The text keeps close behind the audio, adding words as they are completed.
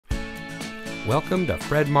Welcome to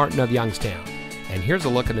Fred Martin of Youngstown, and here's a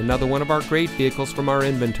look at another one of our great vehicles from our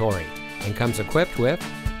inventory, and comes equipped with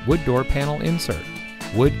wood door panel insert,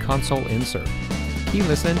 wood console insert,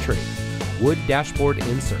 keyless entry, wood dashboard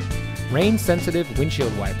insert, rain-sensitive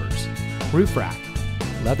windshield wipers, roof rack,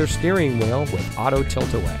 leather steering wheel with auto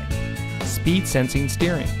tilt-away, speed-sensing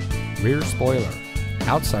steering, rear spoiler,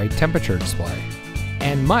 outside temperature display,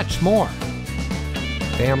 and much more.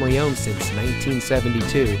 Family owned since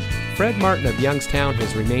 1972, Fred Martin of Youngstown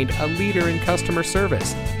has remained a leader in customer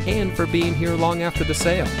service and for being here long after the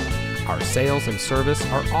sale. Our sales and service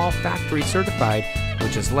are all factory certified,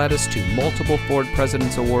 which has led us to multiple Ford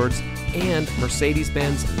President's Awards and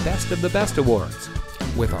Mercedes-Benz Best of the Best Awards.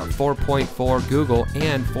 With our 4.4 Google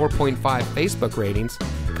and 4.5 Facebook ratings,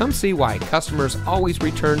 come see why customers always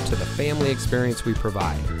return to the family experience we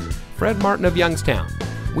provide. Fred Martin of Youngstown.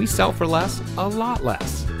 We sell for less, a lot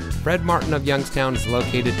less. Fred Martin of Youngstown is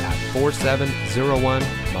located at 4701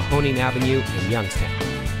 Mahoning Avenue in Youngstown.